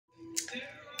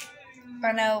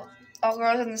I know All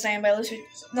Girls Are the Same by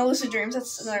Lucid Dreams.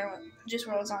 That's another one. Juice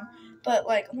WRLD's on. But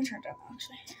like, I'm gonna turn it down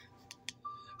actually.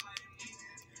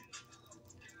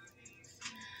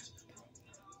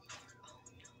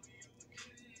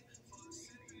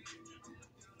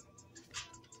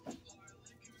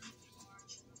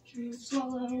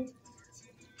 Swallow.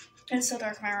 It's so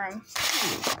dark in my room.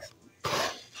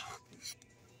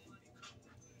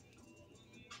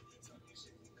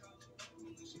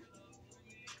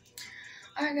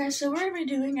 Alright guys, so we're going to be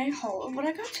doing a haul of what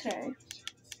I got today.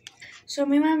 So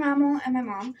me, my mama, and my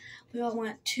mom, we all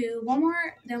went to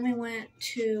Walmart, then we went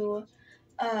to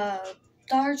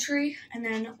Dollar Tree, and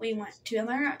then we went to El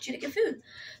Mariachi to get food.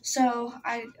 So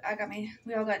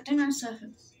we all got dinner and stuff,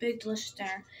 a big delicious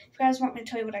dinner. If you guys want me to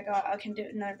tell you what I got, I can do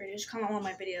it in another video. Just comment on one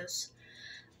of my videos.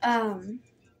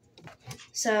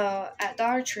 So at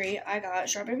Dollar Tree, I got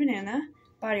Strawberry Banana,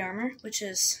 Body Armor, which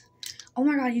is, oh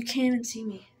my god, you can't even see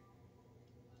me.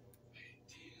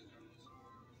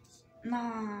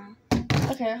 Nah.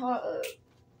 Okay, hold on.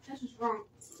 That's what's wrong.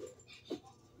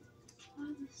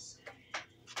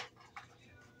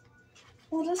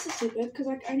 Well, this is stupid, because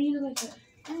like, I needed like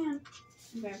a man.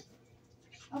 Okay.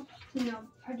 I'll clean up.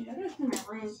 I gotta clean my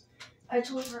room. I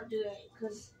told her to do it,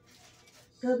 because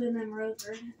Gogan and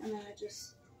Rover, and then I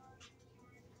just...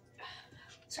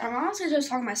 So I'm honestly just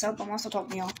talking to myself, but I'm also talking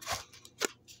to y'all.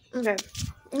 Okay.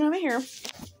 I'm over here.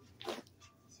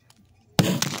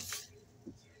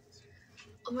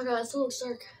 Oh my god, it still looks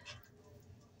dark.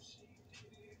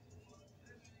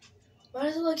 Why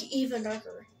does it look even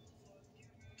darker?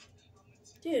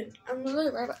 Dude, I'm literally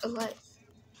right by the light.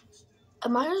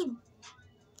 Am I just...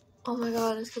 Oh my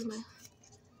god, it's because my...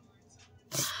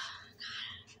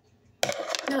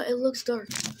 No, it looks dark.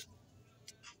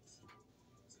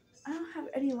 I don't have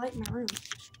any light in my room.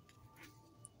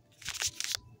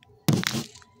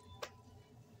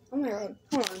 Oh my god,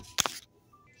 hold on.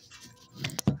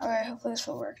 Alright, hopefully this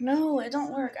will work. No, it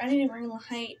don't work. I need to bring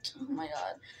light. Oh my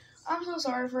god. I'm so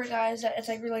sorry for it, guys, that it's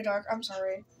like really dark. I'm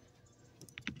sorry.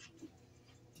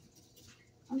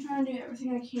 I'm trying to do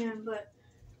everything I can, but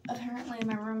apparently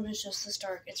my room is just this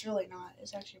dark. It's really not.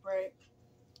 It's actually bright.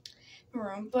 My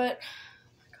room, but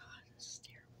oh my god, this is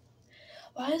terrible.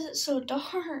 Why is it so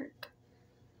dark?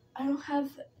 I don't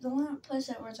have the only place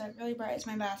that where it's like really bright is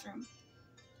my bathroom.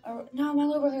 Oh, no, my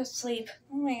little brother's asleep.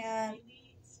 Oh my god.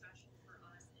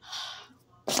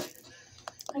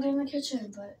 I did in the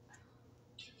kitchen, but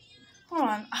hold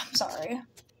on. I'm sorry.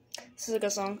 This is a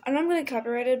good song. I know I'm gonna get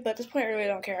copyrighted, but at this point I really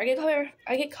don't care.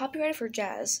 I get copyrighted for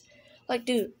jazz. Like,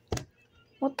 dude,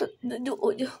 what the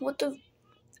I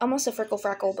almost said Freckle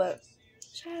Frackle, but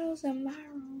shadows in my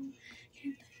room.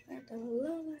 Can't think the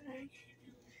love that I gave.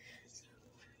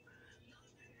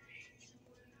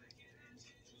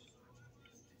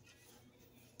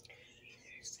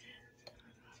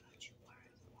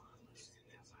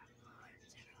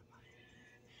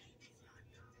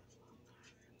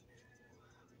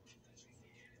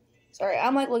 Sorry,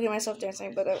 I'm like looking at myself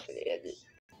dancing, but I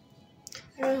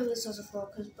don't know if this doesn't flow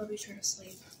because Bubby's trying to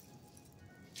sleep.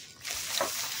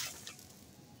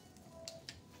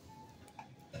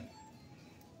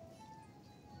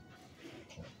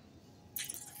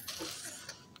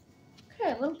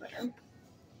 Okay, a little better.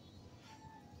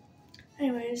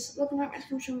 Anyways, welcome back to my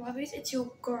subscription lobbies. It's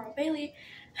your girl Bailey,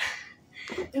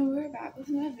 and we're back with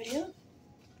another video.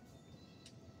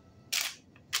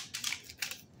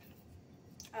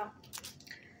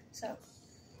 So,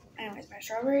 anyways, my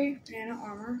strawberry banana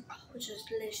armor, which is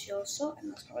delicioso, and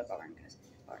that's probably bothering guys.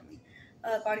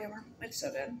 Body armor, it's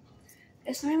so good.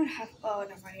 It's not even half. Oh,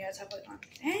 never mind. Yeah, it's halfway on.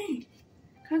 Dang,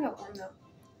 kind of got warm though.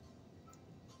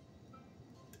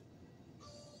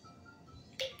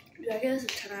 Dude, I guess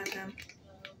it's 10 out of 10.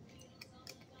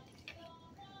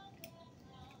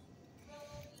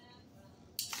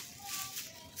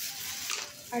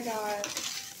 I got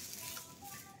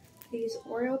these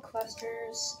Oreo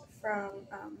clusters from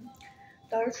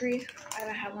Dollar Tree. I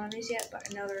haven't had one of these yet, but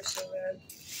I know they're so good.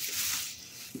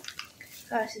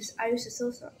 I used to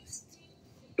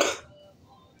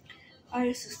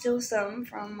steal some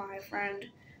from my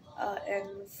friend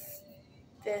in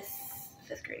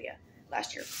fifth grade, yeah,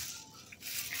 last year.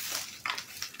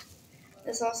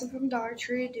 This is also from Dollar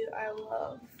Tree, dude. I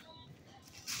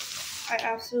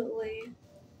absolutely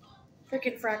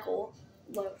freaking frackle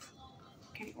love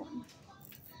candy corn.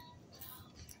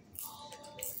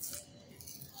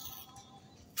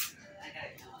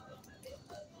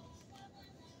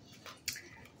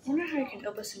 I wonder how you can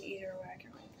open this in either way. I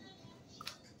can wait.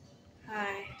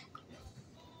 Hi.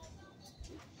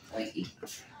 Wait.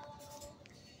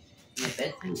 Your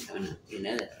bedtime's coming up. You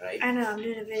know that, right? I know, I'm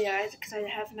doing a video because I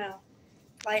have no.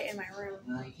 light in my room.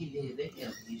 Well, you can do a video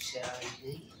if you say how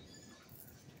you did.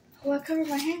 Well, I covered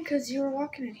my hand because you were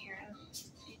walking in here.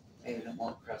 Maybe don't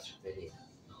walk across the video.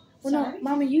 Well, Sorry? no,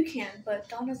 Mama, you can, but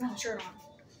Dawn doesn't have a shirt on.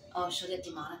 Oh, she'll get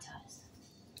demonetized.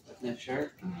 With no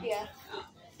shirt? Yeah.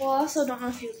 Well, I also don't know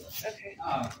if you. Okay.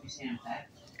 Oh, you stand back?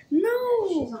 No!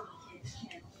 She's on the kids'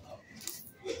 channel.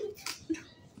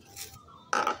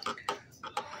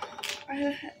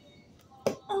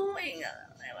 Oh my god,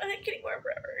 I haven't had kitty bar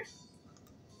forever.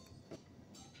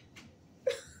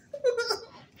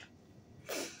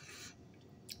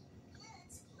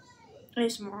 I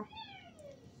need some more.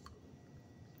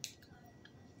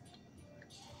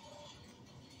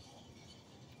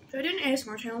 Should I do an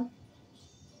ASMR channel?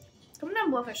 Comment down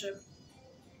below if I should.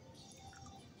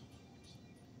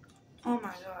 Oh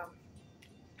my god.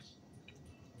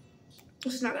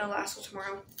 This is not gonna last till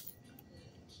tomorrow.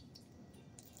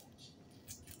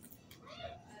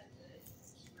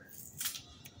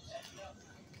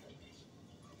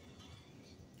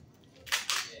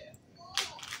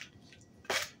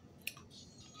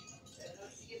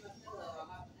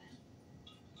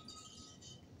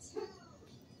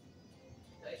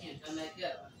 Come back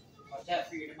up. Watch out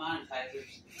for your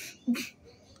demonetizers.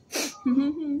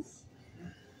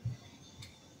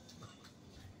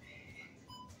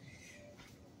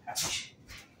 Ouch.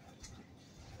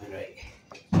 Alright.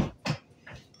 Come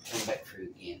back through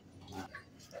again.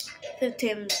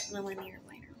 15 millimeters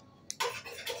later.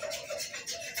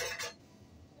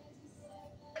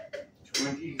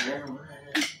 20 years.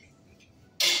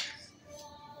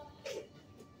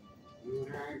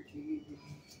 30.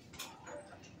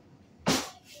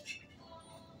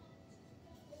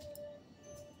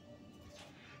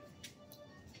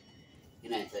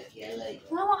 Good night, Tucky. I love you.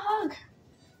 I want a hug.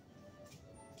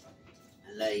 I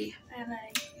love you. I love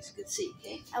you. It's good to see you,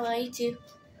 okay? I love you too.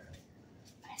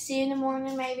 I see you in the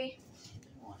morning, maybe.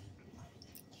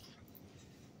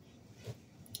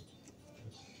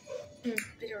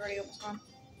 These are already almost gone.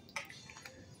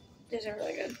 These are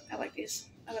really good. I like these.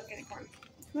 I love candy corn.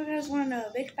 If you guys want to know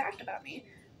a big fact about me,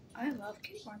 I love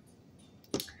candy corn.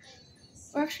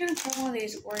 We're actually going to try one of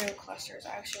these Oreo clusters.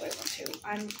 I actually really want to.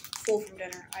 I'm full from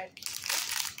dinner.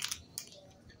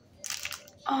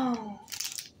 Oh.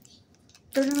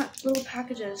 They're not little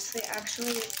packages. They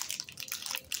actually...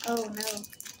 Oh, no.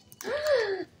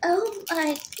 Oh,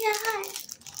 my God.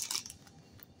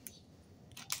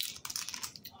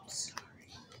 Sorry.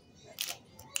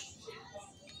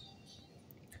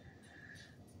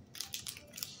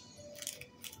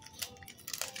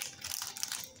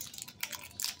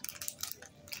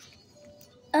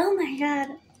 Oh, my God.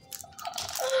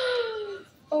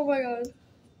 Oh, my God.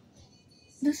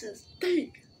 This is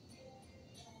big.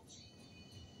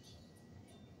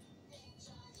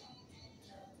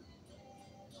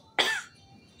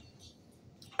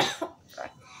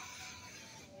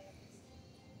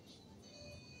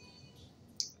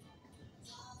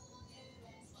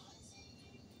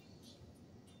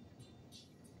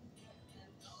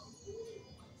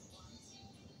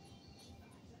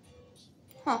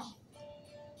 Huh.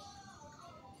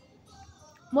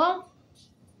 Well,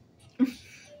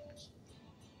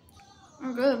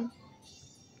 I'm good.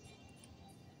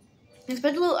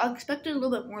 I expected a little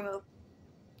bit more though.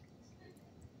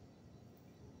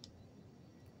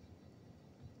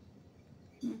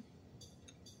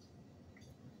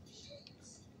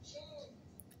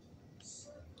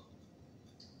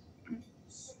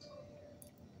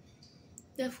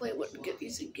 Definitely wouldn't get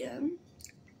these again.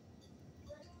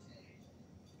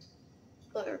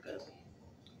 But they're good.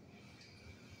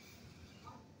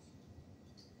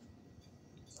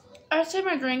 I'd say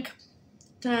my drink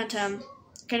 10 out of 10.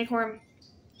 Candy corn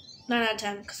 9 out of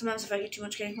 10. Because sometimes if I get too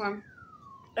much candy corn,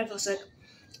 I feel sick.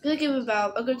 I'm gonna give it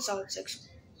about a good solid 6.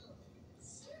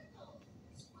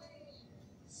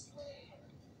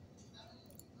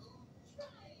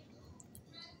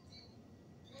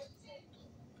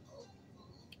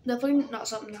 Definitely not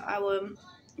something that I would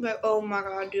be like, oh my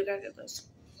god, dude, I gotta get this.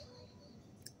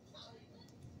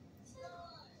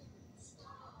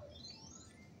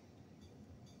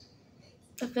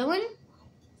 The filling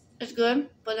is good,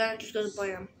 but then it just goes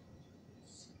bland.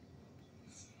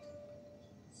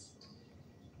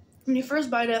 When you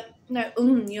first bite it, like,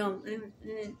 yum, and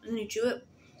then you chew it,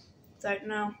 it's like,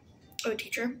 no. Oh,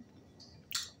 teacher.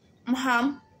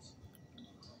 Mom.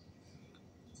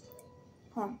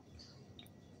 Home.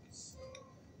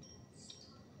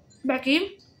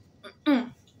 Becky.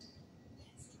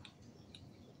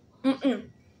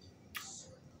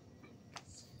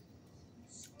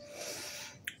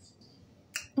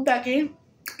 Becky,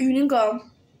 you didn't go.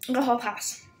 I got hall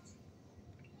pass.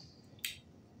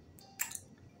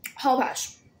 Hall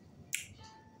pass.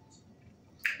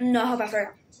 No, how about right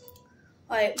now?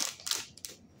 Like,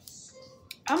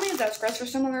 I don't mean if that's gross for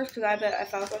some others, because I bet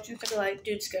if I was watching this, I'd be like,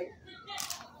 dude, skip.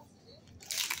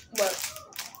 But,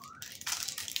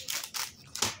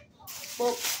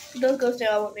 well, those go say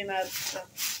I won't be mad. So.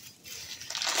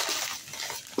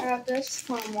 I got this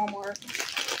from Walmart.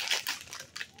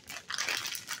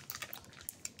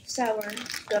 Sour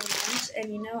gummies,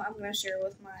 and you know I'm going to share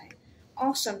with my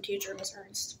awesome teacher, Miss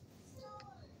Ernst.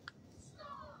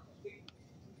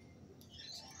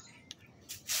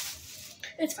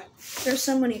 It's fine. There's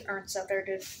so many Ernsts out there,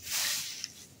 dude.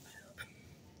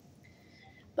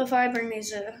 But if I bring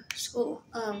these to school,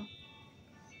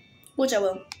 which I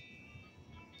will,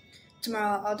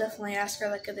 tomorrow I'll definitely ask her,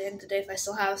 like, at the end of the day if I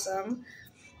still have some.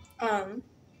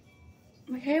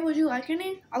 Like, hey, would you like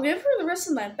any? I'll give her the rest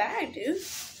of my bag, dude.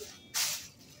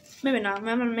 Maybe not.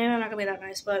 Maybe I'm not gonna be that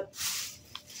nice, but.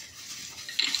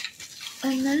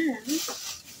 And then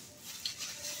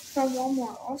from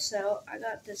Walmart also, I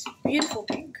got this beautiful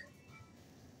pink.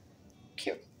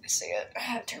 Cute. I see it. I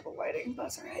had terrible lighting, but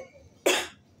that's alright.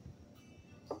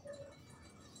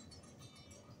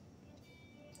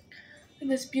 And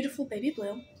this beautiful baby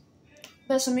blue.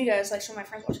 But some of you guys, like some of my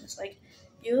friends watching this, like,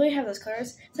 you really have those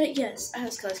colors? It's like, yes, I have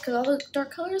those colors. Because all the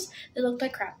dark colors, they look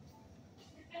like crap.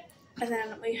 And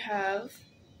then we have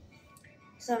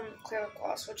some clear lip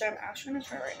gloss, which I'm actually going to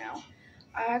try right now.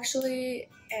 I actually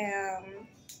am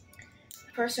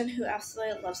a person who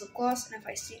absolutely loves lip gloss. And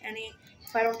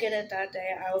if I don't get it that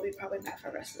day, I will be probably mad for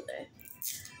the rest of the day.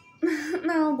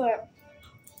 No, but,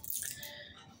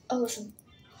 oh, listen.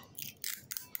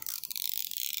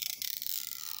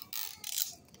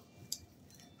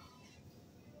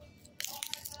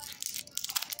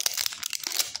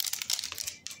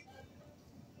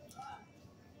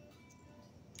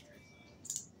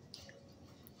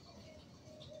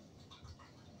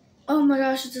 Oh my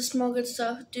gosh, it just smells good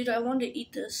stuff. Dude, I wanted to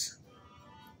eat this.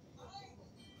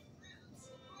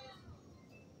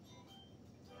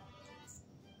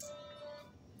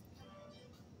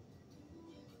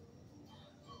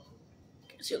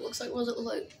 See what it looks like. What does it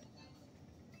look like?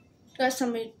 Guys, tell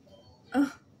me. I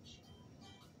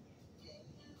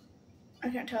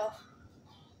can't tell.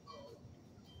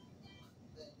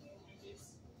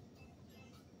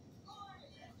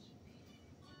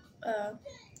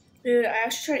 Dude, I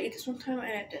actually tried to eat this one time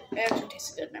and it actually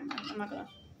tasted good. Never mind. I'm not gonna.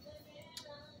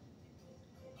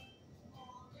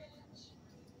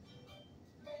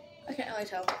 I can't really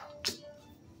tell.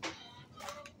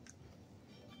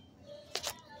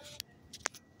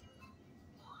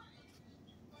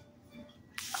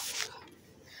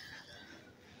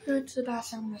 Go to the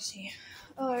bathroom. Let's see.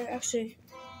 Oh, I actually.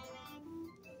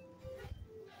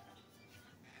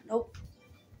 Nope.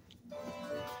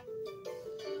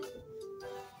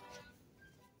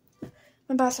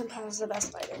 My bathroom has the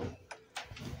best lighting.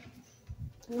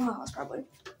 In the house, probably.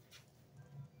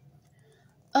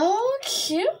 Oh,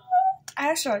 cute. I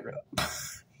actually like it.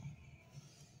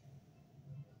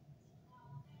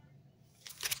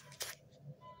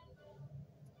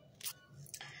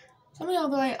 Some of y'all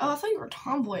be like, oh, I thought you were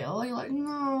tomboy. You're like,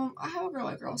 no, I have a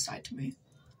girl side to me.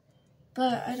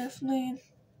 But I definitely am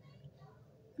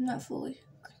not fully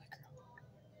a girly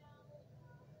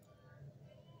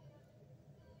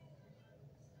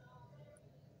girl.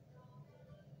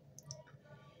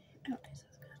 I don't taste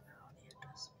as good. I don't eat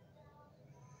this.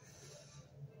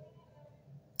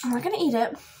 I'm not gonna eat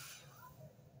it.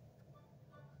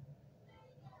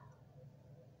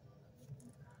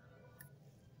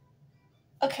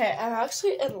 Okay, I'm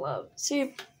actually in love.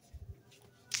 See,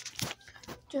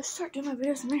 just start doing my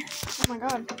videos in there. Oh my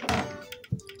god.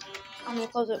 I'm gonna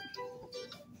close it.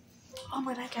 Oh,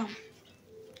 my nightgown.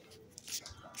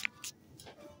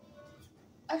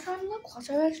 I tried to look close.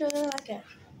 I actually really like it.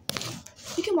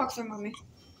 You can walk through, mommy.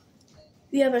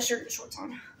 You have a shirt and shorts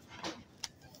on.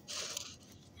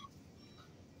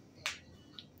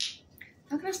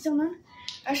 Not gonna steal none.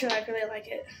 Actually, I really like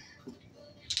it.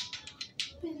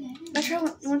 You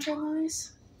wanna try one of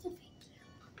these?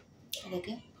 Are they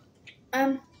good?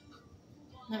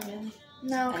 Not really.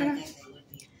 No, I don't think they would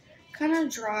be. kind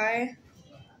of dry.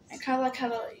 And kind of like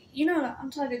have a, you know, I'm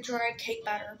talking like a dry cake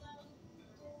batter.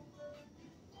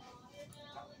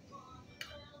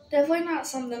 Definitely not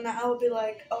something that I would be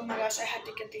like, oh my gosh, I had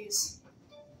to get these.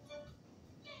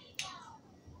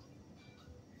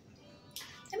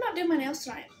 I'm not doing my nails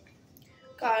tonight.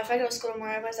 God, if I go to school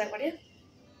tomorrow, everybody's like, what do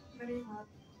you?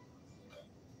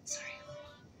 Sorry.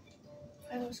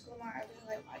 If I go to school tomorrow, everybody's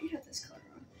like, why do you have this color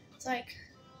on? It's like,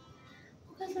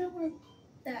 because when I wore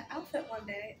that outfit one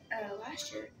day,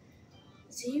 last year,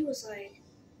 Z was like,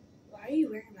 why are you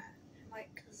wearing that? I'm like,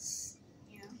 because,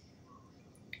 you know.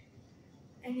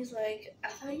 he's like, I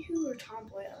thought you were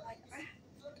tomboy. I'm like,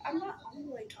 I'm not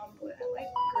only tomboy. I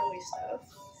like girly stuff.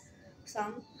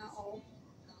 Some, not all.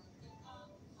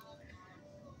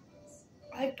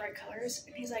 I like bright colors.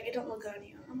 And he's like, it don't look good on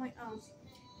you. I'm like, Wow,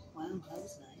 that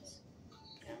was nice.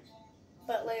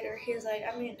 But later he's like,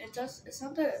 I mean, it does. It's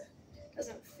not that it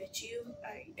doesn't fit you.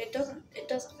 It doesn't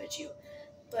fit you.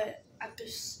 But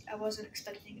I wasn't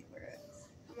expecting you to wear it.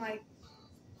 I'm like,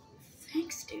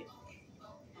 thanks, dude.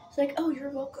 It's like, oh,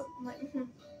 you're welcome. I'm like, mm-hmm.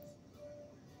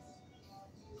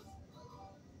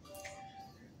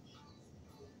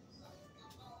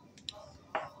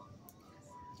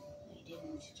 You didn't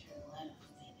need to turn the light off,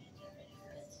 maybe, and get ready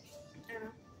for bed. I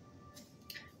know.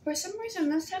 For some reason,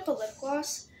 this type of lip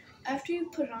gloss, after you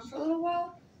put it on for a little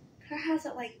while, it has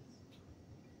that like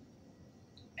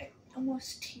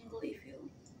almost tingly feel.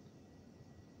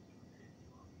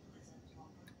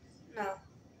 No.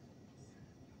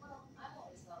 I've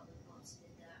always thought lip gloss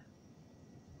did that.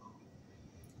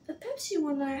 The Pepsi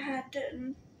one that I had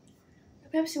didn't.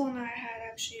 The Pepsi one that I had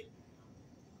actually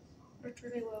worked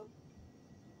really well.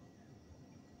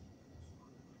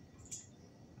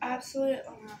 Absolutely.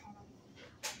 Oh no, hold on.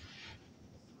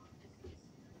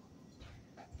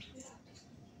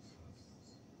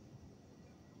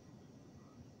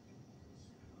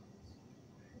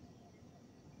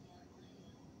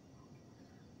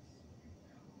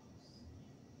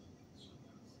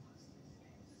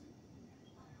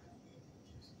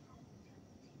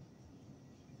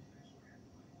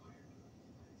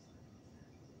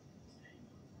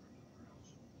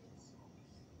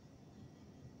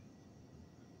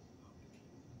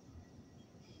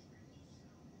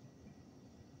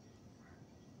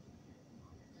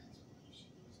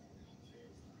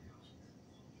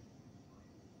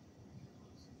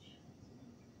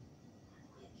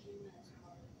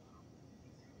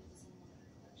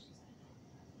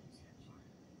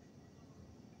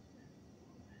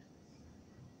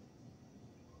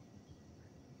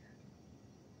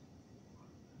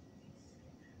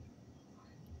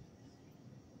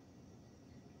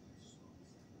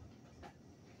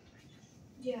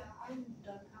 Yeah, I'm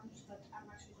done. I'm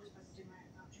actually just about to do my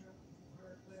outro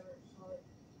or whatever you call it.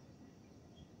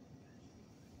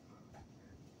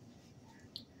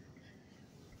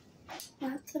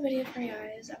 That's the video for you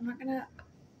guys. I'm not gonna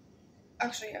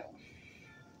actually go.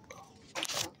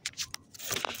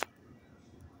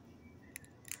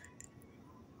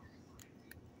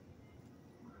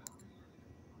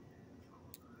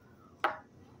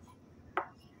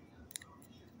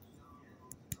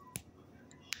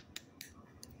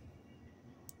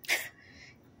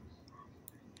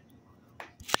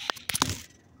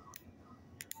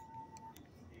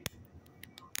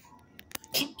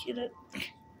 Get it.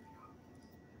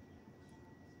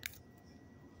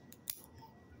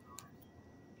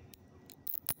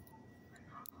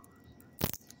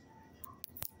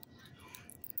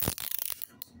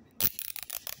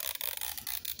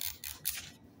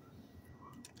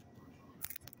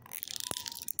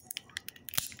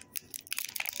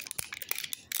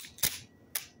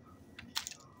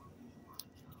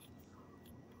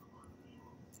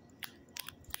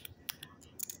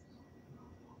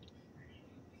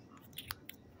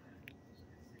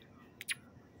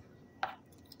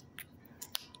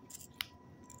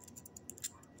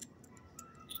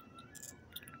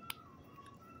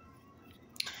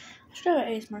 I should have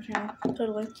an ASMR channel.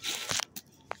 Totally.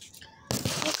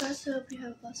 Well, guys, I hope you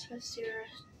have a blessed rest of your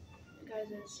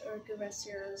guys' or good rest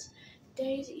of your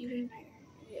days, evening,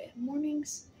 night,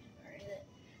 mornings, or is it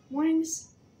mornings?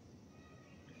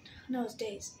 No, it's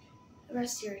days. The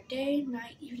rest of your day,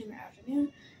 night, evening, or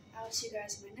afternoon. I will see you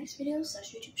guys in my next video /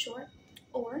 YouTube short.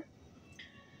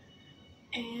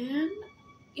 And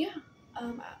yeah,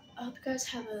 I hope you guys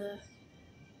have a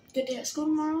good day at school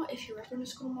tomorrow. If you're working to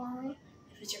school tomorrow,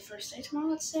 if it's your first day tomorrow,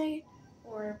 let's say,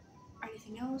 or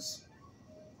anything else.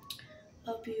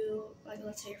 Hope you, like,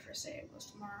 let's say your first day was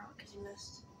tomorrow because you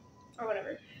missed, or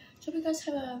whatever. So hope you guys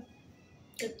have a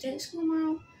good day at school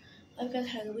tomorrow. Hope you guys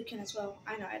had a good weekend as well.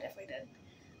 I know I definitely did.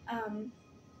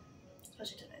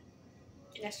 Especially today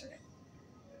and yesterday.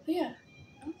 But yeah,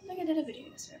 I don't think I did a video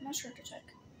yesterday. I'm not sure to check.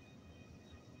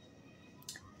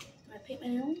 I paint my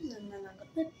nails and then I'll go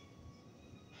to bed.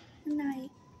 Good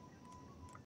night.